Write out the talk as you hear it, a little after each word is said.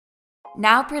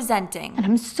Now presenting. And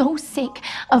I'm so sick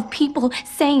of people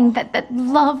saying that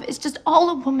love is just all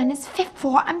a woman is fit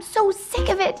for. I'm so sick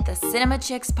of it. The Cinema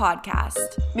Chicks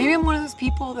podcast. Maybe I'm one of those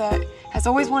people that has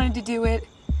always wanted to do it,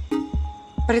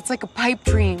 but it's like a pipe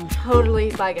dream.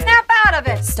 Totally like it. Snap out of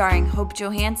it! Starring Hope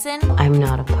Johansson. I'm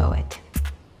not a poet.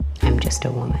 I'm just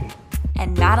a woman.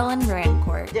 And Madeline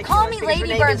Rancourt. Call me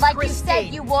Ladybird like you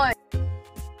said you would.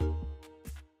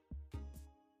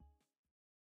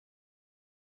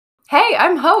 Hey,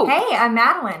 I'm Hope. Hey, I'm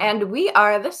Madeline. And we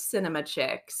are the Cinema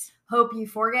Chicks. Hope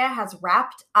Euphoria has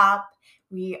wrapped up.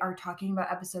 We are talking about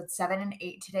episodes 7 and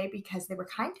 8 today because they were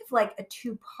kind of like a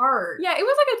two-part. Yeah, it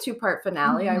was like a two-part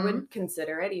finale. I Mhm. would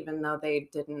consider it, even though they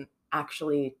didn't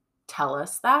actually tell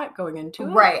us that going into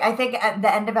it. Right. I think at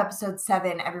the end of episode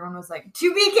 7, everyone was like,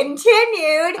 to be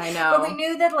continued. I know. But we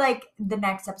knew that like the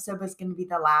next episode was going to be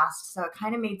the last. So it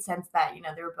kind of made sense that, you know,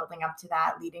 they were building up to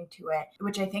that, leading to it,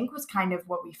 which I think was kind of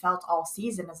what we felt all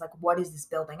season is like, what is this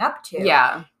building up to?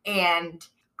 Yeah. And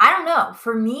I don't know.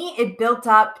 For me, it built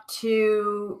up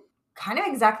to kind of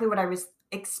exactly what I was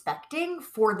expecting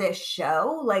for this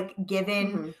show, like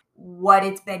given what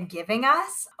it's been giving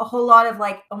us. A whole lot of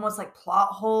like almost like plot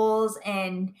holes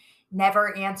and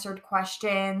never answered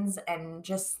questions and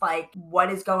just like what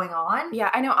is going on.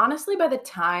 Yeah, I know. Honestly, by the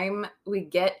time we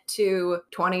get to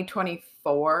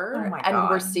 2024 Oh my and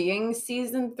we're God. seaing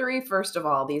season 3, first of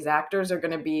all, these actors are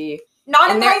going to be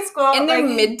Not in their- high school. in their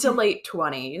like, mid to late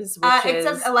 20s, which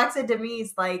except is... Alexa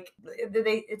Demie's like,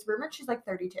 it's rumored she's like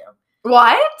 32.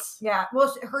 What? Yeah,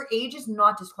 well, her age is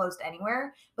not disclosed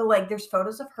anywhere, but like there's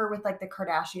photos of her with like the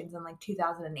Kardashians in like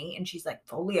 2008, and she's like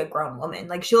fully a grown woman.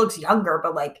 Like she looks younger,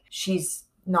 but like she's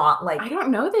not like I don't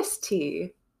know this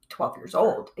tea. 12 years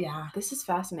old. Yeah. This is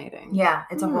fascinating. Yeah,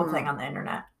 it's a whole Hmm. thing on the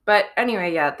internet. But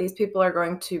anyway, yeah, these people are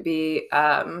going to be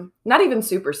not even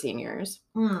super seniors.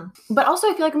 But also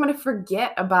I feel like I'm going to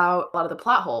forget about a lot of the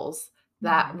plot holes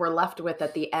that we're left with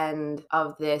at the end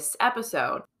of this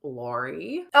episode.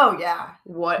 Lori. Oh, yeah.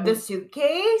 What? The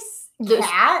suitcase, This-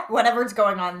 cat, whatever's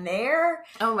going on there.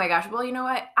 Oh my gosh. Well, you know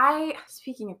what?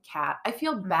 Speaking of Kat, I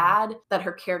feel bad that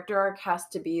her character arc has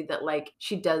to be that, like,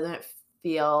 she doesn't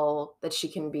feel that she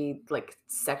can be, like,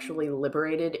 sexually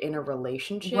liberated in a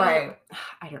relationship. Right.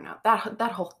 I don't know.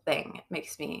 That whole thing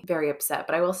makes me very upset.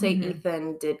 But I will say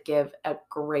Ethan did give a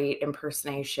great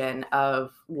impersonation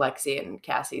of Lexi and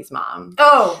Cassie's mom.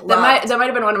 Oh, That might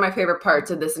have been one of my favorite parts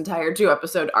of this entire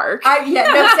 2-episode arc. Same.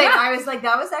 I was like,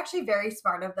 that was actually very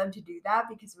smart of them to do that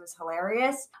because it was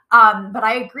hilarious. But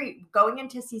I agree. Going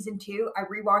into season 2, I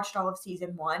rewatched all of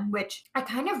season 1, which I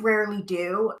kind of rarely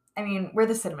do. I mean, we're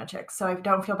the Cinema Chicks, so I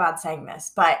don't feel bad saying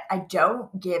this, but I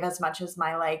don't give as much as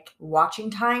my like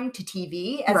watching time to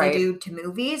TV as I do to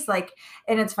movies. Like,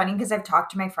 and it's funny because I've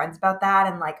talked to my friends about that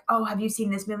and like, oh, have you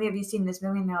seen this movie? Have you seen this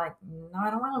movie? And they're like, no, I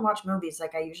don't really watch movies.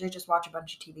 Like, I usually just watch a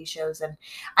bunch of TV shows, and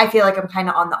I feel like I'm kind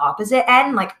of on the opposite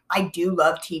end. Like, I do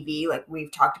love TV. Like,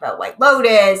 we've talked about White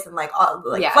Lotus and like all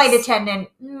like Flight Attendant,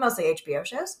 mostly HBO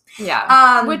shows.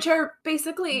 Yeah, which are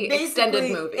basically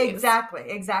extended movies.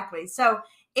 Exactly. So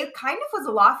it kind of was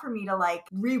a lot for me to like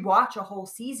rewatch a whole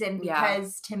season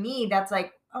because to me that's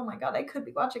like, oh my God, I could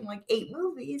be watching like 8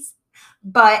 movies.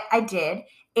 But I did.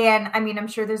 And I mean, I'm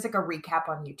sure there's like a recap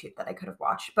on YouTube that I could have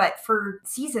watched. But for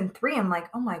season 3, I'm like,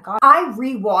 oh my God. I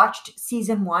rewatched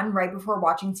season 1 right before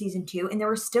watching season 2. And there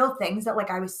were still things that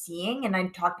like I was seeing and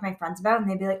I'd talk to my friends about,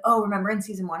 and they'd be like, oh, remember in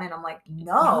season 1? And I'm like,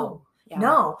 no. Yeah.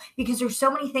 No, because there's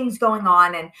so many things going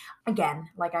on. And again,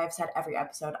 like I've said every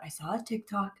episode, I saw a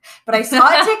TikTok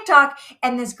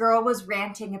and this girl was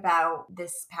ranting about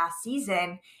this past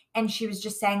season. And she was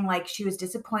just saying like she was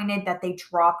disappointed that they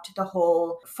dropped the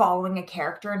whole following a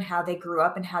character and how they grew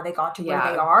up and how they got to where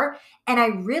they are. And I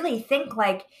really think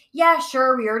like, yeah,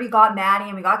 sure, we already got Maddie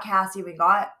and we got Cassie, we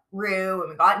got Rue and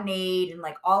we got Nate and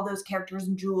like all those characters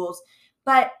and Jules.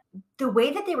 But the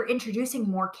way that they were introducing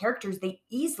more characters, they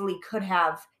easily could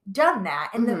have done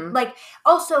that. And the, like,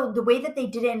 also the way that they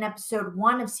did it in episode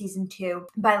 1 of season 2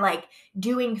 by like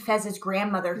doing Fez's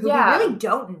grandmother, who we really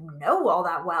don't know all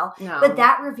that well, but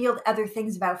that revealed other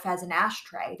things about Fez and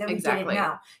Ashtray that we didn't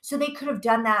know. So they could have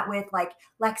done that with like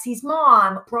Lexi's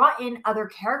mom, brought in other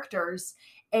characters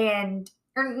and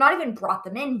or not even brought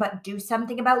them in, but do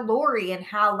something about Lori and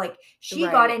how like she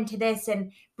got into this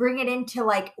and bring it into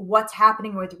like what's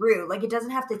happening with Rue. Like it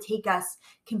doesn't have to take us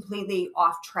completely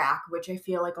off track, which I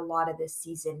feel like a lot of this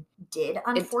season did,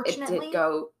 unfortunately. It did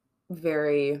go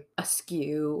very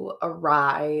askew,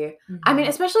 awry. I mean,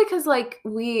 especially because like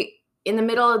in the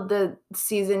middle of the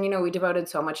season, you know, we devoted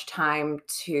so much time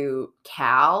to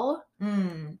Cal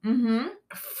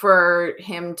for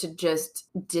him to just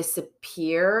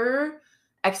disappear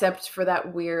except for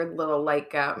that weird little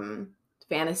like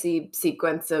fantasy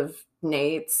sequence of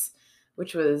Nate's,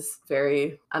 which was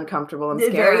very uncomfortable and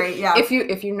scary. If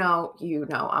you know, you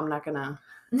know. I'm not gonna.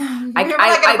 I'm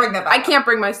not gonna bring that back I can't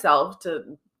bring myself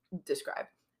to describe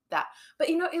that. But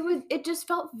it just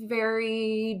felt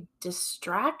very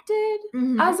distracted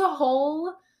as a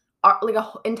whole. Like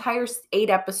a entire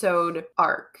 8-episode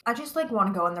arc. I just like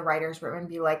want to go in the writer's room and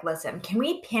be like, listen, can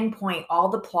we pinpoint all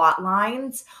the plot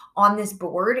lines on this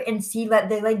board and see that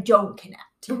they like don't connect?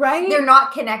 Right? They're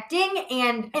not connecting.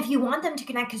 And if you want them to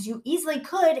connect, because you easily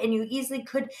could, and you easily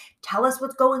could tell us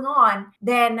what's going on,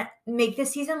 then make the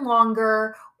season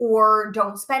longer, or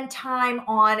don't spend time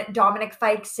on Dominic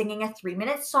Fike singing a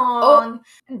 3-minute song.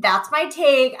 That's my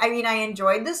take. I mean, I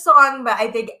enjoyed the song, but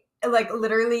I think like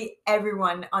literally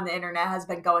everyone on the internet has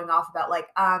been going off about like,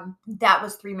 that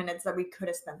was 3 minutes that we could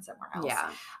have spent somewhere else. Yeah.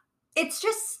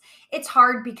 It's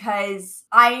hard because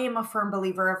I am a firm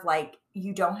believer of like,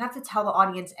 you don't have to tell the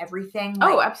audience everything.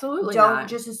 Like, absolutely don't not.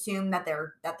 just assume that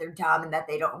they're dumb and that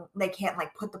they can't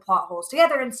like put the plot holes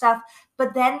together and stuff.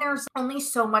 But then there's only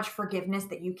so much forgiveness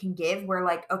that you can give where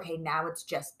like, okay, now it's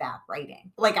just bad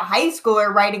writing. Like a high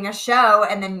schooler writing a show,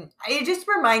 and then it just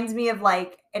reminds me of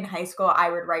like in high school,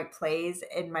 I would write plays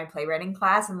in my playwriting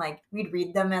class, and like we'd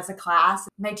read them as a class.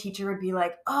 My teacher would be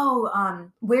like,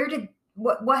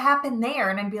 what happened there?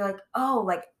 And I'd be like, oh,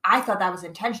 like I thought that was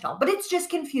intentional, but it's just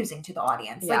confusing to the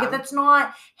audience. Yeah. Like that's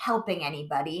not helping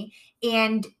anybody.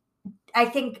 And I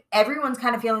think everyone's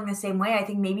kind of feeling the same way. I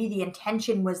think maybe the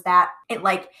intention was that it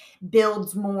like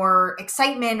builds more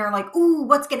excitement, or like, ooh,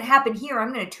 what's going to happen here?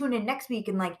 I'm going to tune in next week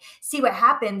and like see what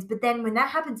happens. But then when that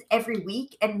happens every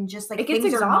week and just like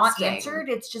things are not answered,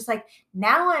 it's just like,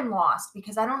 now I'm lost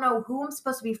because I don't know who I'm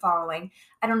supposed to be following.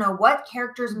 I don't know what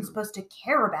characters I'm supposed to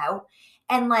care about.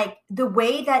 And like the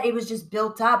way that it was just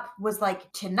built up was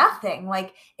like to nothing.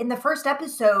 Like in the first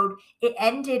episode, it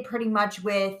ended pretty much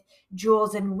with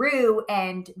Jules and Rue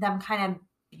and them kind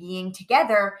of being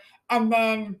together. And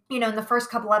then, in the first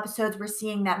couple episodes, we're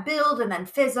seeing that build and then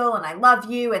fizzle and I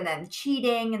love you and then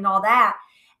cheating and all that.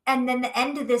 And then the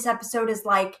end of this episode is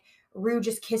like, Rue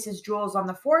just kisses Jules on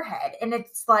the forehead. And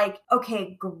it's like,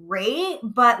 okay, great.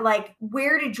 But like,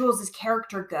 where did Jules'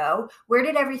 character go? Where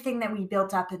did everything that we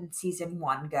built up in season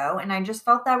 1 go? And I just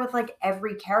felt that with like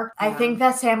every character. Yeah. I think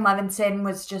that Sam Levinson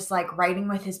was just like writing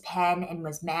with his pen and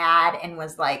was mad and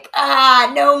was like,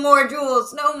 no more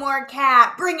Jules, no more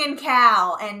Kat, bring in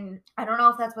Cal. And I don't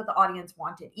know if that's what the audience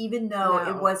wanted, even though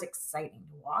it was exciting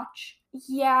to watch.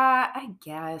 Yeah, I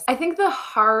guess. I think the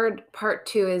hard part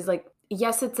too is like,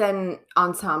 yes, it's an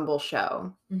ensemble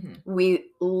show. Mm-hmm. We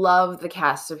love the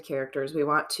cast of characters. We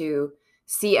want to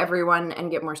see everyone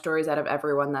and get more stories out of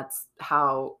everyone. That's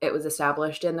how it was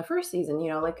established in the first season.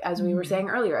 Like as we were saying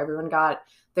earlier, everyone got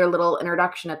their little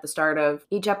introduction at the start of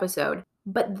each episode.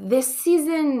 But this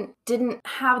season didn't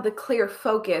have the clear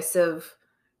focus of,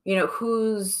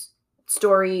 whose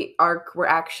story arc we're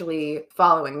actually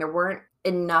following. There weren't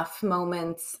enough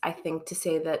moments, I think, to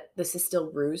say that this is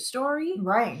still Rue's story.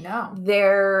 Right, no.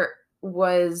 There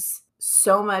was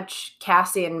so much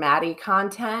Cassie and Maddie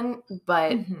content,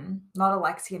 but not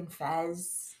Alexi and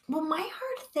Fez. Well, my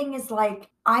hard thing is like,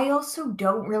 I also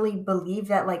don't really believe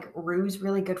that like Rue's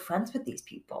really good friends with these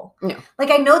people. No. Like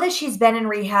I know that she's been in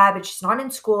rehab and she's not in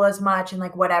school as much and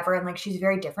like whatever, and like she's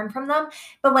very different from them.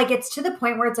 But like it's to the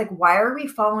point where it's like, why are we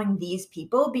following these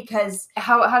people? Because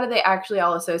how do they actually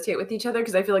all associate with each other?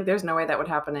 Because I feel like there's no way that would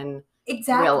happen in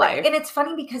real life. And it's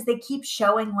funny because they keep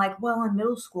showing like, well, in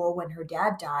middle school when her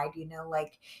dad died,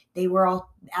 like they were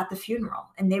all at the funeral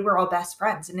and they were all best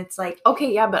friends. And it's like,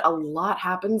 okay, yeah, but a lot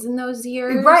happens in those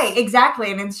years. Right,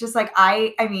 exactly. And it's just like,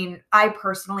 I mean, I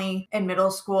personally in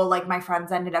middle school, like my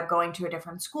friends ended up going to a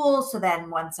different school. So then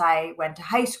once I went to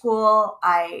high school,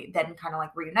 I then kind of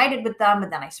like reunited with them,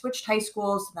 and then I switched high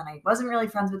schools. So then I wasn't really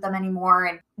friends with them anymore.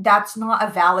 And that's not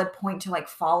a valid point to like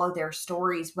follow their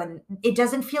stories when it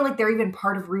doesn't feel like they're even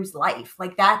part of Rue's life.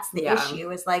 Like that's the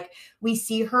issue, is like we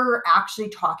see her actually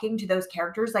talking to those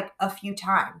characters like a few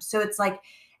times. So it's like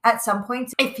at some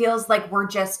points it feels like we're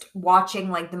just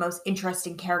watching like the most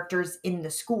interesting characters in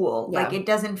the school. Yeah. Like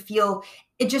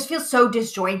it just feels so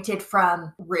disjointed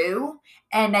from Rue.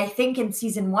 And I think in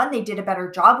season 1 they did a better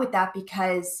job with that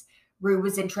because Rue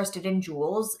was interested in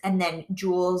Jules, and then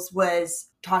Jules was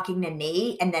talking to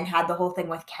Nate, and then had the whole thing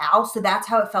with Cal. So that's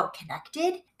how it felt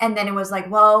connected. And then it was like,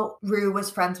 well, Rue was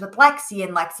friends with Lexi,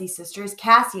 and Lexi's sister is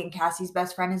Cassie, and Cassie's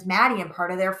best friend is Maddie, and part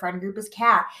of their friend group is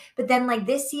Kat. But then like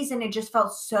this season, it just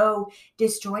felt so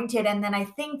disjointed. And then I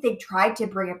think they tried to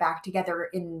bring it back together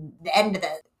in the end of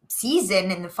the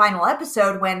season in the final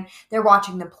episode when they're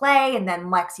watching the play and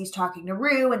then Lexi's talking to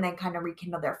Rue and then kind of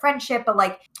rekindle their friendship. But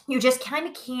like, you just kind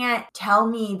of can't tell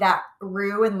me that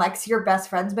Rue and Lexi are best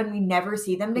friends when we never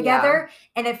see them together.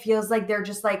 And it feels like they're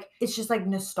just like, it's just like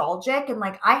nostalgic. And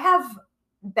like, I have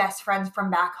best friends from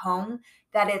back home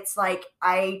that it's like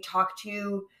I talk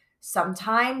to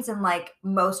sometimes, and like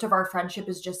most of our friendship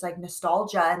is just like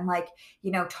nostalgia and like, you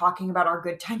know, talking about our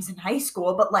good times in high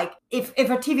school. But like if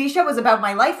a TV show was about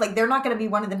my life, like they're not going to be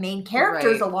one of the main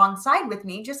characters alongside with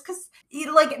me, just because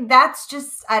like that's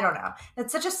just, I don't know,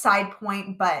 that's such a side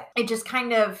point, but it just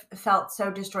kind of felt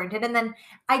so disjointed. And then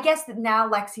I guess that now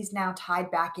Lexi's now tied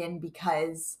back in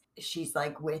because she's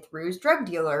like with Rue's drug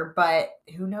dealer, but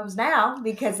who knows now,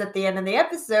 because at the end of the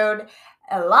episode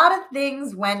a lot of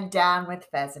things went down with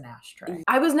Fez and Ashtray.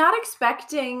 I was not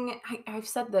expecting, I've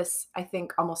said this, I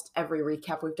think, almost every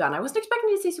recap we've done. I wasn't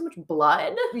expecting to see so much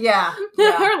blood. Yeah.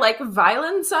 Or like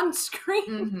violence on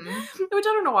screen, which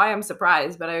I don't know why I'm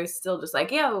surprised, but I was still just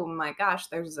like, oh my gosh,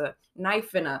 there's a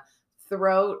knife in a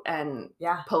throat and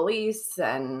police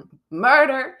and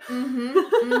murder.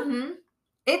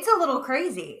 It's a little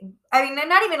crazy. I mean,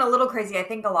 not even a little crazy. I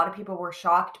think a lot of people were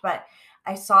shocked, but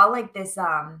I saw like this,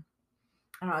 I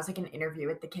don't know, it was like an interview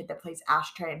with the kid that plays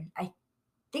Ashtray. And I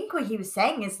think what he was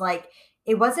saying is like,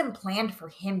 it wasn't planned for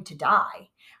him to die.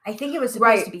 I think it was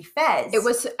supposed to be Fez.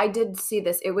 I did see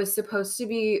this. It was supposed to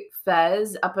be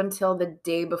Fez up until the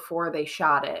day before they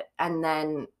shot it. And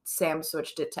then Sam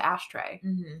switched it to Ashtray.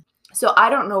 So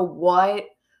I don't know what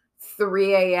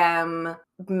 3 a.m.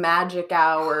 magic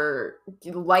hour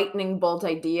lightning bolt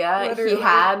idea he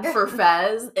had for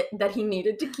Fez that he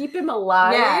needed to keep him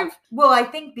alive. Yeah. Well, I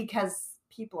think because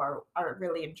people are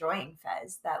really enjoying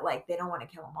Fez, that like they don't want to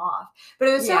kill him off. But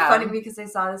it was so funny because I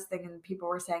saw this thing and people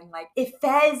were saying like, if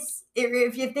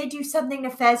they do something to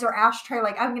Fez or Ashtray,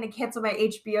 like I'm gonna cancel my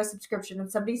HBO subscription.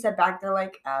 And somebody said back, they're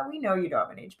like, we know you don't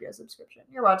have an HBO subscription.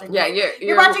 You're watching this.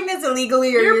 You're watching this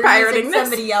illegally, or you're pirating using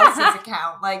somebody else's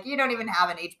account. Like you don't even have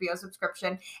an HBO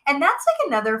subscription. And that's like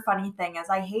another funny thing is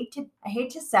I hate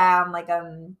to sound like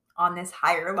I'm on this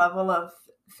higher level of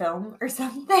film or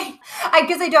something,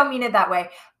 because I don't mean it that way,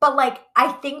 but like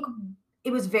I think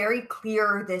it was very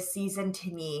clear this season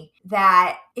to me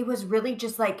that it was really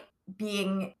just like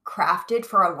being crafted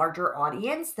for a larger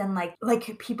audience than like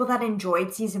people that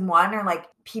enjoyed season 1 or like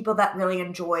people that really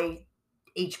enjoy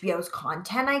HBO's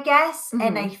content, I guess.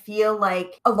 And I feel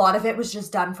like a lot of it was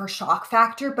just done for shock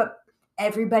factor, but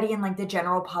everybody in like the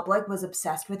general public was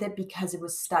obsessed with it because it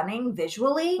was stunning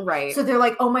visually. Right. So they're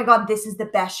like, oh my God, this is the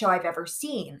best show I've ever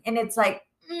seen. And it's like,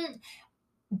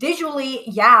 visually,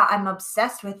 yeah, I'm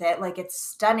obsessed with it. Like it's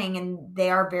stunning and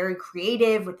they are very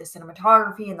creative with the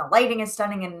cinematography and the lighting is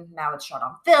stunning. And now it's shot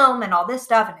on film and all this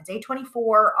stuff. And it's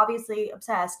A24, obviously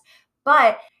obsessed.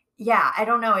 But yeah, I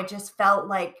don't know. It just felt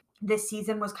like this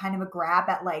season was kind of a grab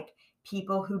at like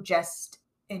people who just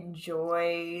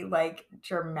enjoy like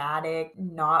dramatic,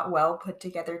 not well put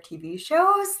together TV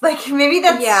shows. Like maybe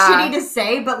that's shitty to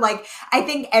say, but like I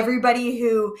think everybody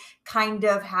who kind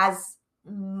of has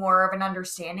more of an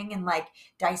understanding in like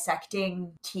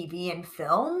dissecting TV and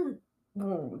film,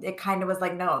 it kind of was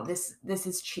like, no, this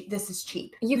is cheap. This is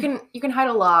cheap. You can hide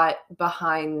a lot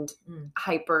behind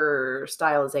hyper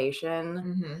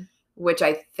stylization, which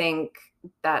I think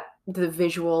that the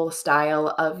visual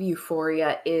style of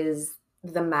Euphoria is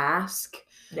the mask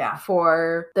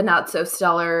for the not so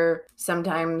stellar,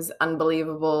 sometimes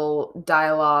unbelievable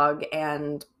dialogue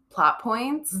and plot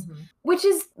points, which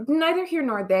is neither here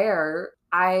nor there.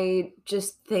 I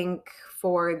just think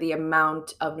for the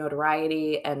amount of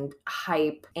notoriety and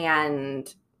hype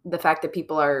and the fact that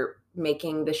people are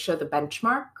making this show the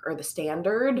benchmark or the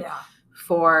standard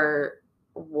for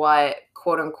what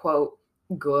quote unquote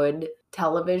good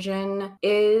television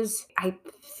is, I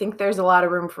think there's a lot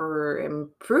of room for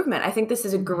improvement. I think this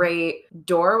is a great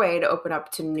doorway to open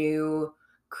up to new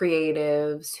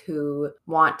creatives who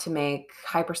want to make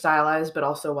hyper stylized but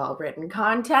also well-written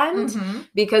content,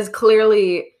 because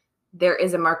clearly there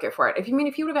is a market for it. If you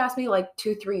would have asked me like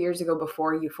 2-3 years ago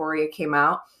before Euphoria came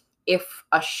out, if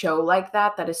a show like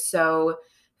that is so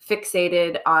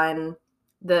fixated on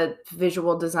the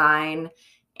visual design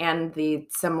and the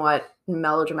somewhat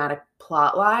melodramatic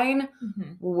plot line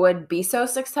would be so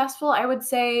successful, I would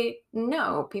say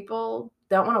no. People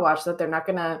don't want to watch that. They're not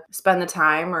going to spend the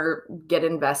time or get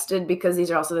invested because these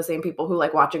are also the same people who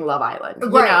like watching Love Island. You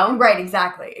know? Right,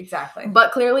 exactly.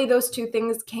 But clearly those two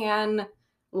things can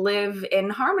live in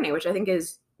harmony, which I think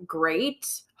is great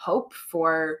hope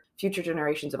for future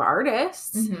generations of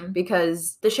artists,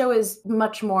 because the show is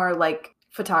much more like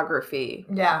photography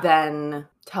Yeah. than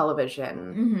television.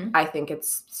 Mm-hmm. I think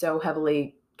it's so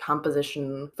heavily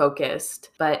composition focused,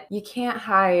 but you can't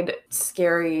hide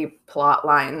scary plot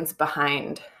lines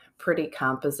behind pretty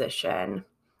composition.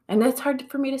 And it's hard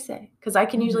for me to say because I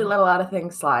can usually let a lot of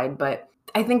things slide, but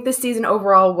I think this season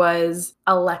overall was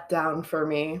a letdown for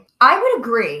me. I would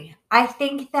agree. I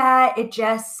think that it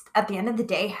just, at the end of the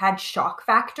day, had shock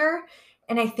factor.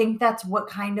 And I think that's what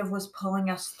kind of was pulling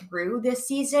us through this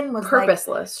season was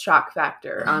Purposeless shock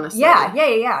factor, honestly.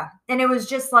 Yeah. And it was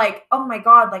just like, oh my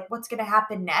God, like what's going to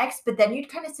happen next? But then you'd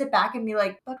kind of sit back and be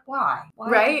like, but why?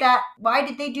 Why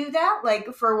did they do that?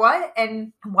 Like for what?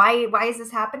 And why is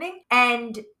this happening?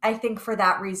 And I think for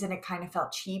that reason, it kind of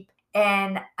felt cheap.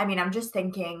 And I mean, I'm just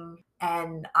thinking,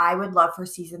 and I would love for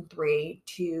season 3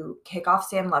 to kick off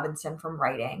Sam Levinson from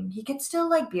writing. He could still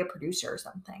like be a producer or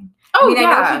something. Oh, I mean, yeah.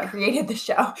 I know he created the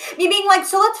show. Me being like,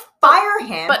 so let's fire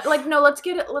him. But like, no, let's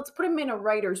put him in a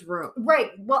writer's room.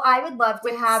 Right. Well, I would love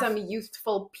to have some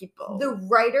youthful people. The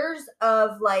writers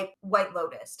of like White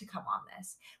Lotus to come on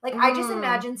this. Like, I just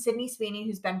imagine Sydney Sweeney,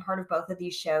 who's been part of both of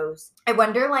these shows. I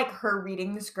wonder like her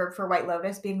reading the script for White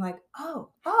Lotus being like, oh,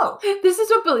 this is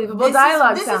what believable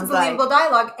dialogue sounds like. This is believable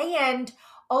dialogue. And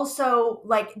also,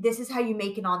 like, this is how you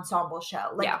make an ensemble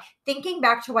show. Like, thinking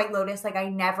back to White Lotus, like, I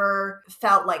never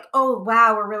felt like, oh,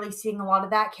 wow, we're really seeing a lot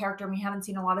of that character, and we haven't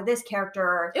seen a lot of this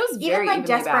character. It was very even like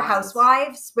Desperate balanced.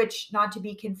 Housewives, which, not to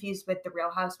be confused with the Real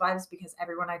Housewives, because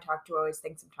everyone I talk to always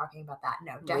thinks I'm talking about that.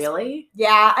 No, Really?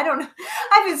 Yeah, I don't know.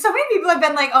 I mean, so many people have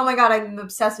been like, oh my God, I'm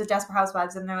obsessed with Desperate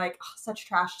Housewives, and they're like, oh, such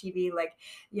trash TV. Like,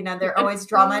 you know, they're always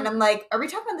drama, and I'm like, are we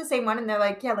talking about the same one? And they're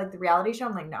like, yeah, like the reality show.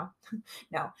 I'm like, no.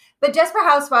 But Desperate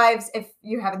Housewives, if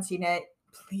you haven't seen it,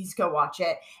 please go watch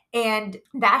it. And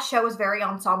that show was very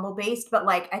ensemble based, but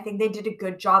like I think they did a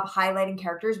good job highlighting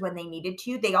characters when they needed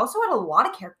to. They also had a lot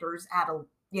of characters at a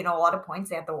lot of points.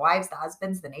 They had the wives, the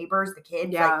husbands, the neighbors, the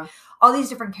kids, like all these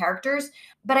different characters.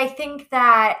 But I think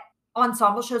that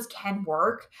ensemble shows can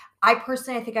work. I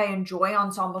think I enjoy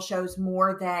ensemble shows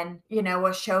more than,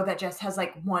 a show that just has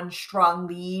like one strong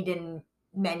lead and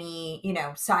many,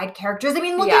 side characters. I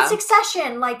mean, look at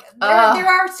Succession. Like there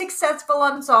are successful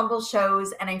ensemble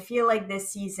shows, and I feel like this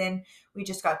season we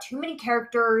just got too many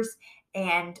characters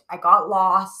and I got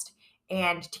lost.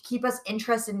 And to keep us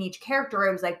interested in each character,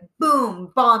 it was like,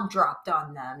 boom, bomb dropped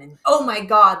on them. And oh my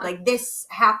God, like this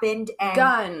happened. And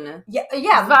gun.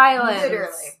 Yeah. Violence.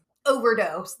 Literally.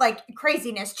 Overdose. Like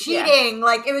craziness. Cheating. Yeah.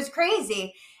 Like it was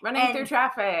crazy. Running through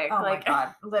traffic. Oh my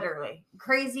God. Literally.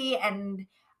 Crazy. And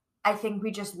I think we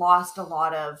just lost a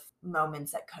lot of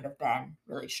moments that could have been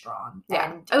really strong.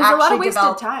 Yeah. And it was a lot of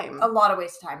wasted time. A lot of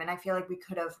wasted time. And I feel like we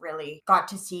could have really got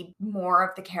to see more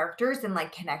of the characters and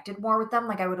like connected more with them.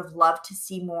 Like I would have loved to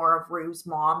see more of Rue's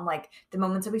mom. Like the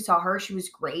moments that we saw her, she was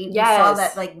great. Yes. We saw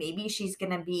that like maybe she's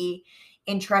going to be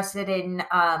interested in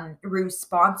Rue's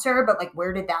sponsor, but like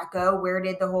where did that go? Where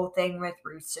did the whole thing with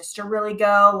Rue's sister really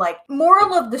go? Like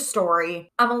moral of the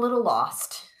story, I'm a little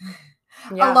lost.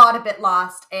 A lot of it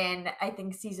lost, and I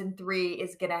think season 3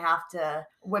 is gonna have to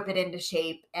whip it into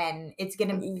shape, and it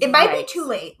might be too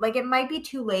late. Like it might be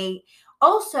too late.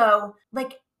 Also,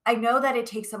 like I know that it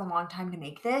takes them a long time to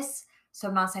make this, so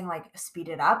I'm not saying like speed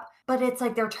it up, but it's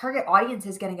like their target audience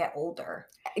is gonna get older.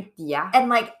 Yeah. And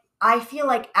like I feel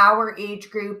like our age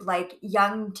group, like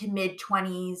young to mid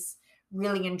 20s,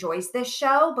 really enjoys this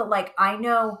show, but like I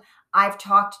know I've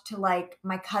talked to like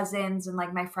my cousins and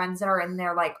like my friends that are in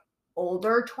their like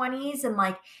older 20s, and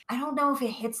like I don't know if it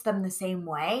hits them the same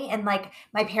way. And like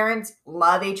my parents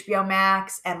love HBO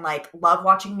Max and like love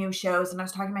watching new shows, and I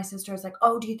was talking to my sister, I was like,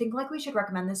 oh, do you think like we should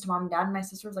recommend this to mom and dad? And my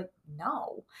sister was like,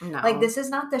 no, like this is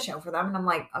not the show for them. And I'm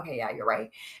like, okay, yeah, you're right.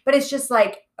 But it's just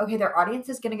like, okay, their audience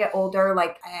is gonna get older.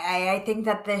 Like I think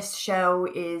that this show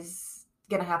is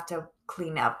gonna have to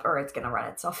clean up, or it's gonna run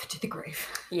itself into the grave.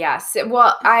 Yes.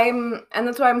 Well, and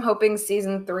that's why I'm hoping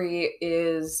season 3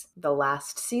 is the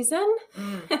last season.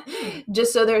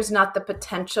 Just so there's not the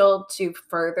potential to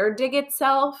further dig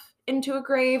itself into a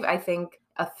grave. I think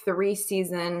a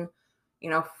 3-season,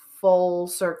 full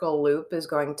circle loop is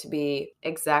going to be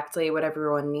exactly what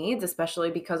everyone needs,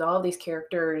 especially because all of these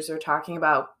characters are talking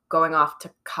about going off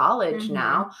to college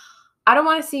now. I don't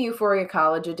want to see Euphoria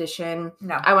College Edition.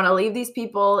 No. I want to leave these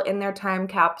people in their time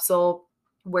capsule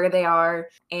where they are,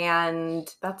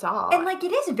 and that's all. And like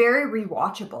it is very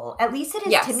rewatchable. At least it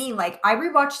is to me. Like I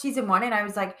rewatched season 1 and I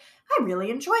was like, I really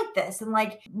enjoyed this. And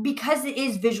like because it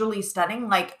is visually stunning,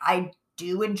 like I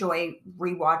do enjoy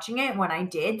rewatching it when I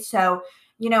did. So,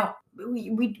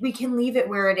 we can leave it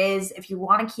where it is. If you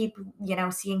want to keep,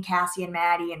 seeing Cassie and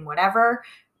Maddie and whatever,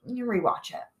 you rewatch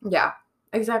it. Yeah,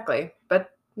 exactly. But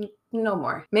No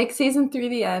more. Make season 3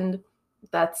 the end.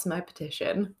 That's my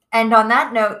petition. And on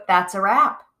that note, that's a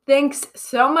wrap. Thanks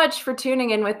so much for tuning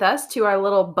in with us to our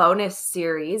little bonus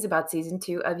series about season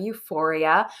 2 of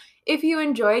Euphoria. If you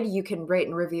enjoyed, you can rate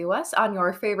and review us on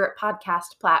your favorite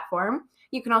podcast platform.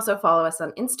 You can also follow us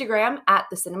on Instagram at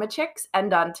The Cinema Chicks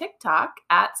and on TikTok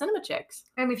at Cinema Chicks.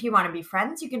 And if you want to be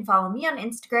friends, you can follow me on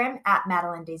Instagram at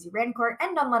Madeline Daisy Rancourt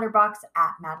and on Letterboxd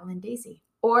at Madeline Daisy.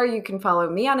 Or you can follow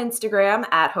me on Instagram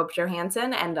at Hope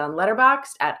Johansson and on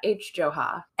Letterboxd at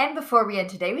HJoha. And before we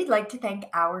end today, we'd like to thank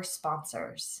our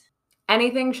sponsors.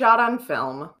 Anything shot on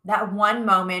film. That one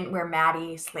moment where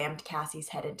Maddie slammed Cassie's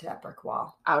head into that brick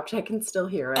wall. Ouch, I can still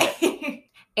hear it.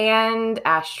 And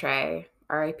Ashtray,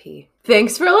 R.I.P.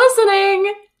 Thanks for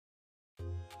listening!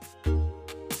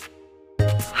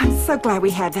 I'm so glad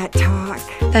we had that talk.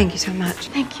 Thank you so much.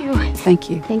 Thank you. Thank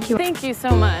you. Thank you. Thank you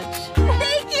so much.